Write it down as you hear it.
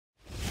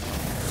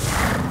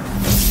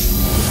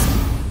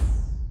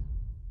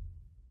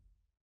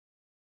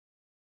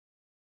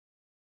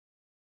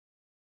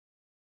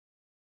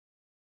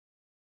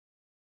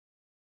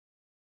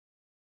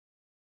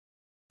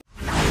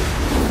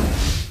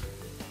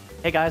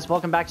Hey guys,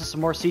 welcome back to some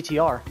more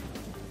CTR.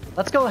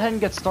 Let's go ahead and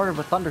get started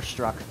with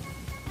Thunderstruck.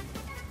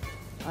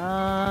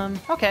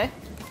 Okay.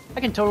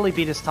 I can totally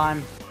beat his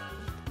time.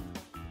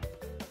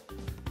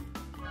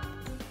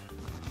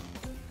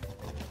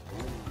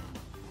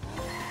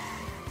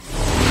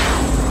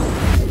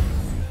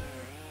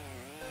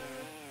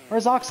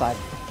 Where's Oxide?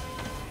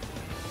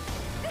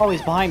 Oh,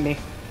 he's behind me.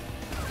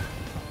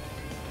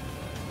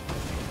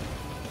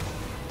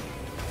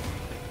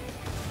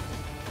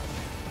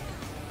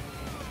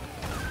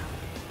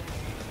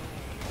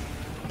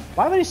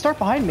 Why would he start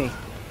behind me?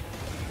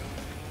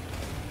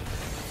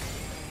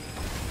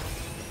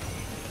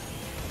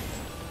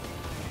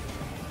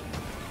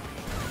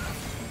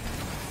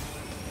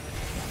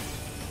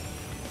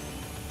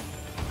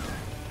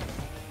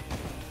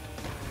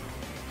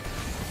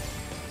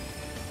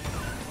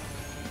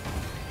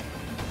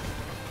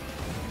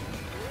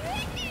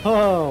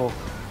 Oh.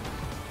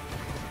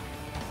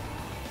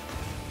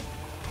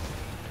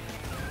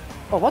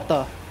 Oh, what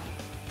the?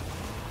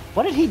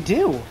 What did he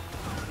do?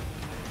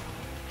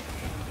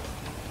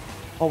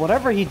 Well,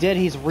 whatever he did,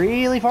 he's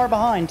really far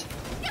behind.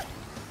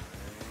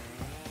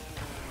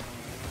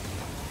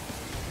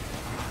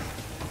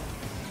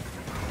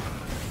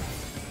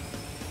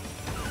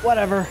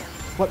 Whatever.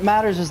 What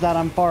matters is that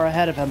I'm far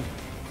ahead of him.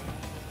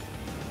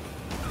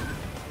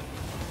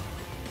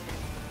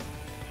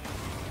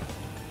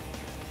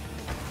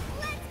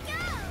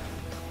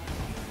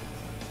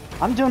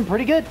 I'm doing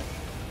pretty good.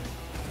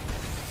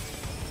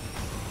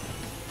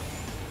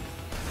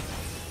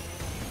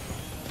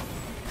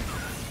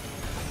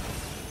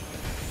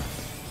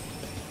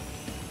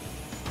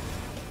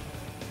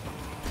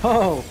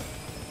 Oh.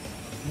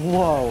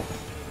 Whoa.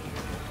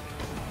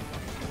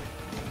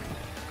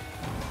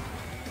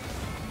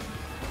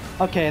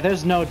 Okay,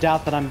 there's no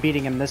doubt that I'm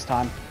beating him this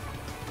time.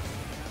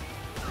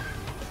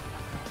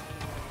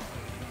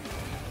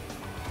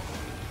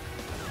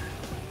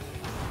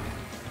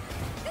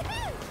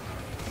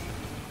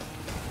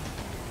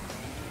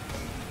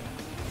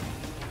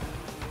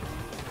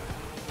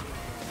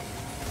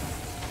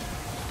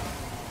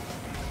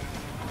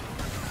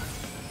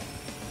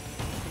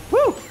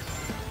 Woo!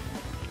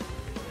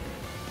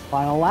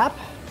 Final lap.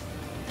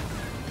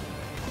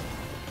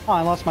 Oh,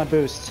 I lost my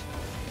boost.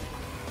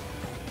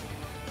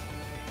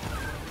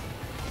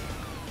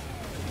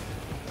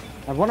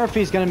 I wonder if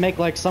he's gonna make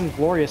like some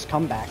glorious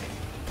comeback.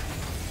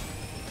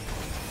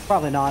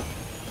 Probably not.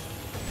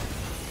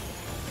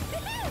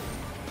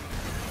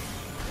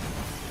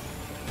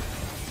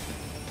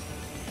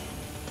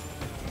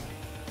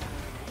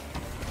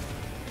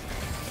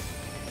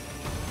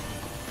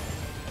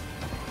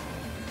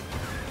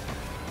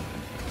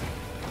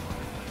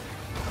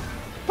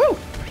 Woo!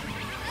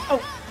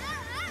 Oh!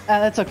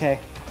 That's okay.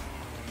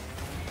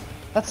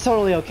 That's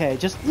totally okay.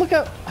 Just look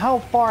at how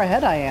far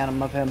ahead I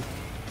am of him.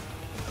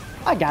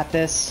 I got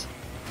this.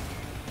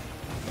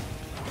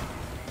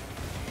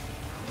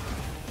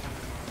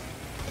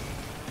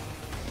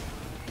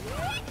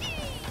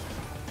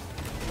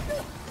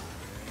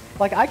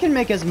 Like, I can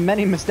make as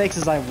many mistakes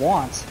as I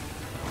want.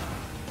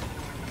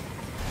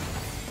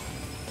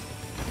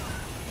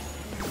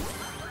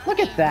 Look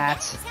at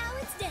that.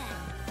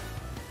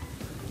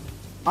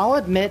 I'll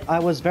admit I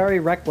was very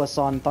reckless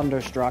on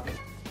Thunderstruck.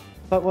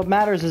 But what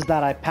matters is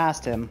that I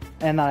passed him,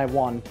 and that I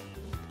won.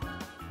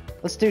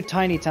 Let's do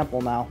Tiny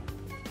Temple now.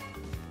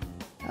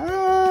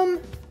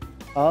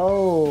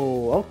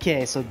 Oh,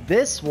 okay, so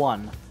this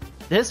one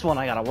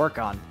I gotta work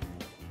on.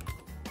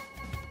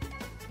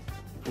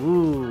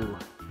 Ooh.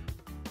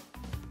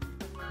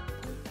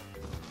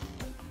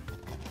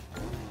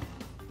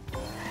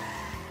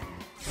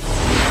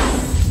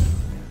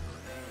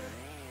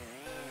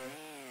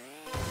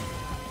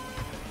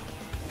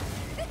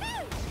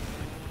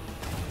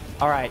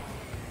 Alright,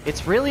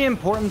 it's really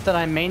important that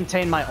I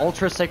maintain my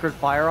Ultra Sacred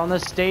Fire on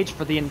this stage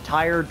for the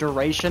entire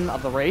duration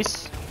of the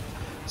race.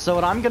 So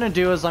what I'm gonna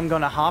do is I'm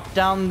gonna hop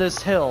down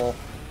this hill,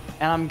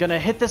 and I'm gonna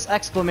hit this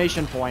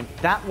exclamation point.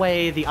 That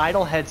way the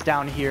idle heads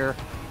down here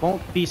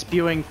won't be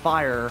spewing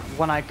fire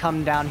when I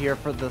come down here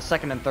for the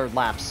second and third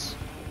laps.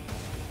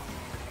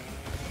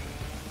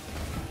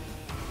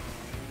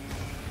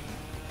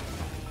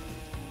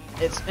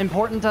 It's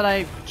important that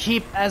I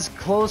keep as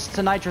close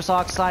to nitrous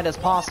oxide as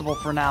possible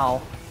for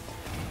now.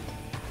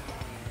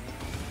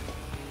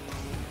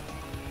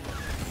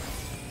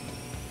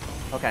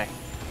 Okay.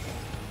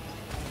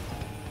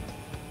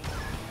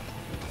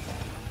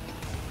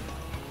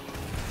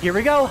 Here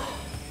we go.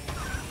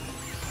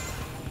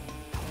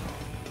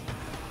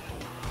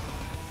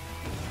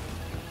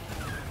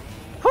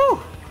 Whew.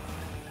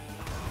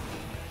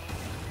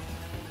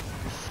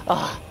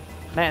 Oh,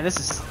 man,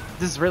 this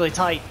is really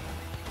tight.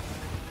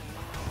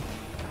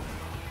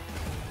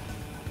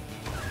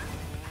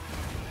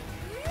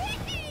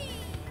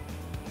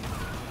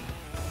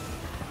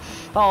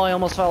 Oh, I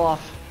almost fell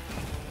off.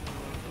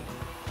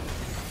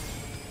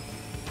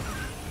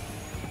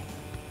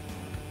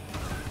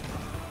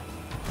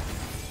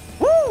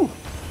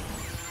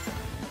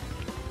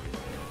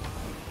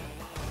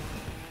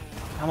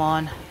 Come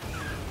on.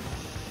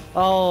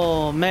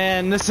 Oh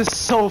man, this is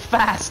so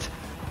fast.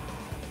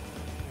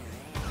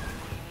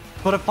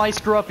 But if I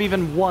screw up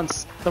even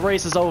once, the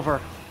race is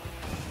over.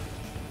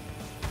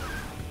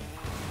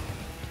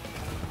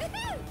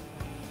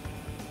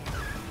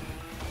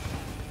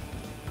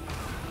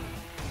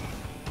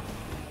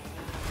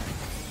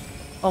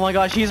 Oh my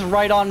gosh, he's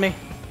right on me.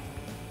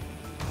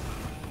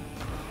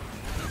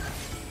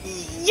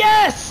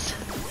 Yes!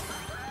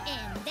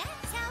 And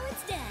that's how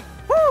it's done.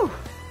 Woo!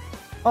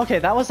 Okay,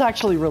 that was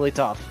actually really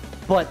tough.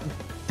 But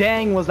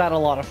dang, was that a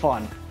lot of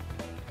fun.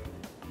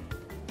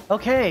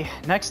 Okay,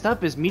 next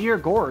up is Meteor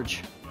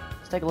Gorge.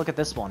 Let's take a look at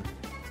this one.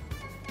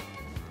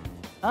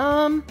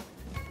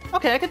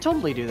 Okay, I could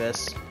totally do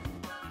this.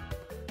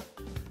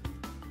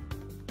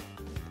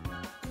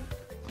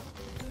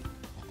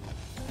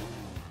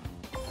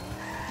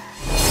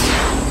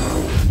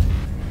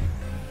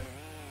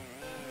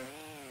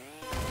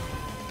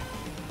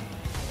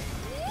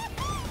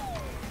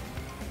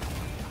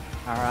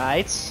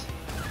 Alright.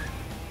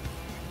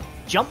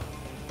 Jump!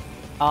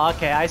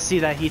 Okay, I see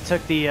that he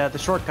took the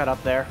shortcut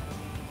up there.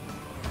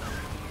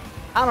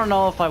 I don't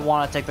know if I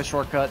want to take the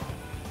shortcut.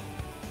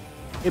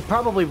 It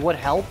probably would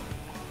help.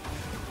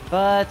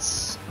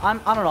 But, I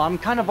don't know, I'm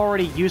kind of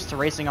already used to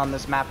racing on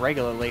this map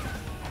regularly.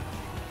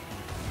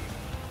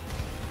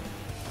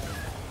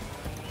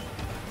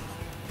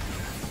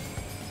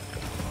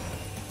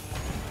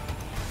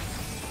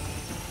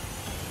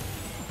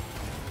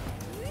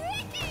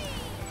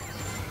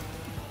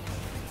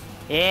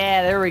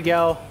 Yeah, there we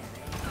go.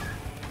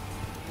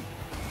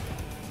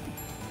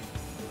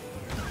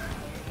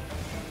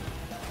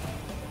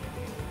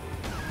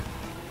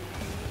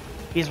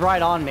 He's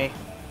right on me.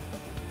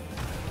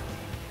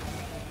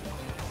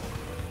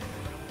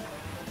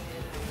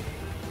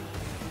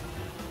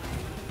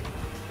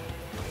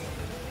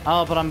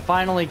 Oh, but I'm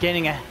finally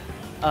getting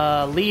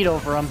a lead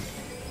over him.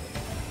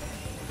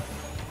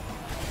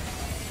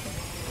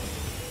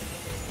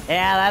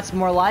 Yeah, that's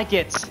more like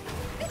it.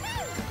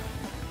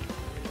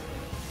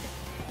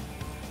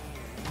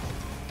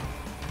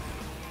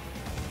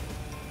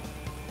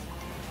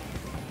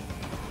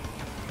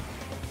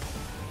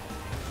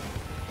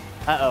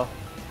 Uh-oh.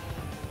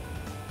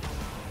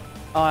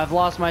 Oh, I've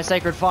lost my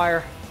sacred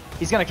fire.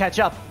 He's gonna catch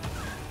up.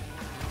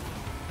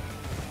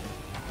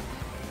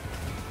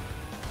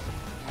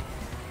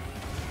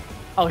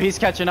 Oh, he's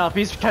catching up.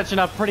 He's catching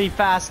up pretty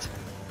fast.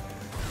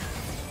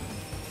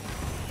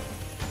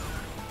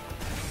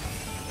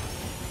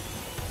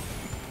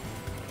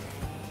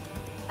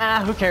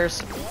 Ah, who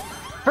cares?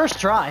 First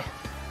try.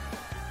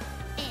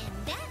 And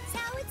that's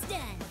how it's done.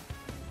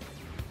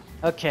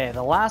 Okay,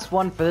 the last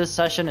one for this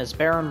session is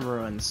Barin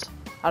Ruins.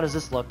 How does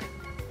this look?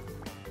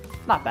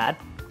 Not bad.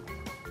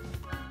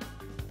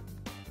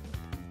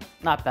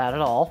 Not bad at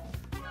all.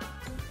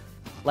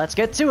 Let's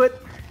get to it.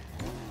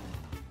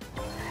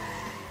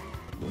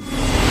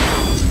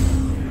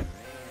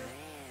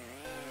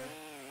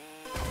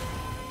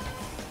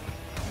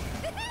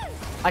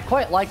 I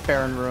quite like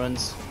Barin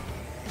Ruins.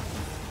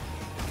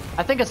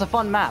 I think it's a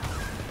fun map.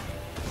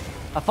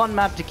 A fun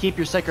map to keep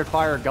your Sacred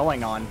Fire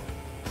going on.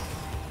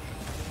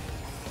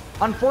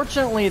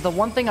 Unfortunately, the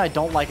one thing I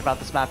don't like about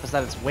this map is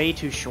that it's way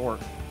too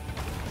short.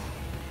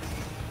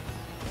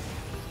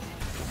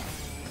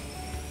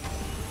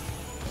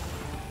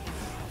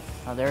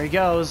 Oh, there he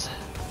goes.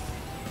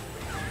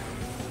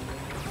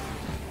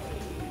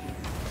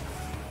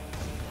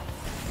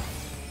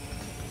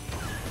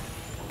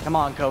 Come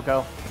on,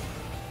 Coco.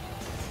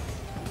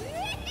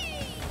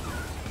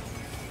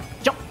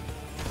 Jump!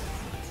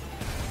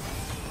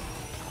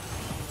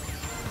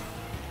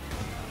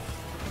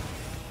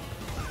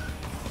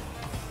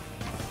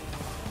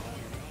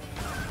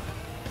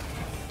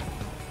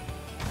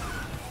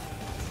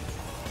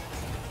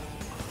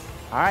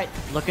 Alright,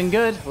 looking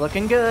good,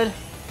 looking good.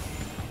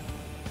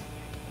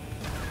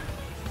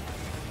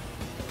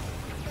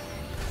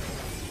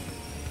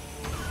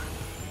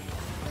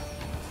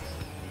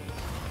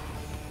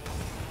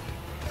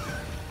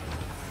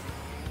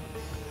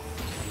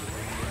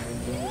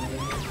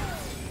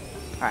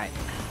 Alright.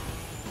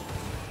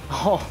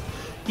 Oh,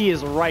 he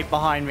is right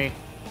behind me.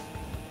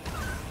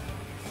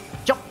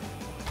 Jump!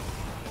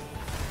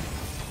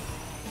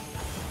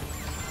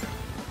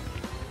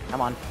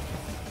 Come on.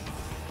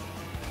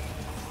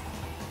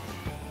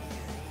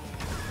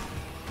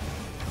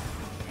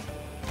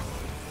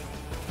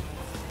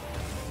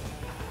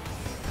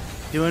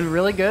 Doing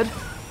really good.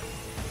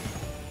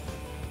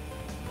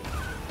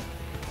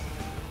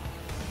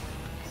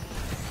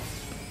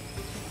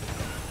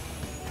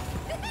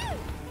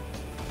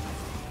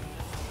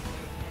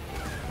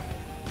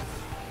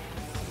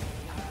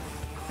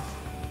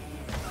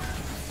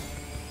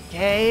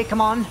 Okay, come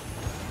on.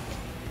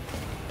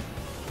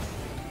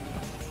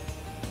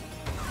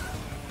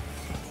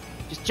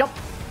 Just jump.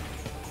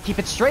 Keep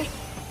it straight.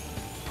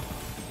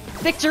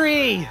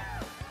 Victory!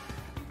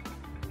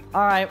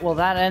 Alright, well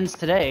that ends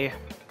today.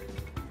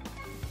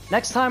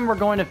 Next time we're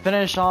going to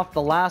finish off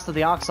the last of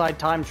the Oxide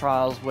time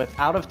trials with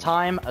Out of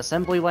Time,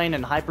 Assembly Lane,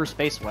 and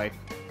Hyperspaceway.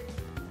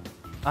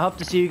 I hope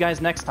to see you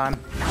guys next time.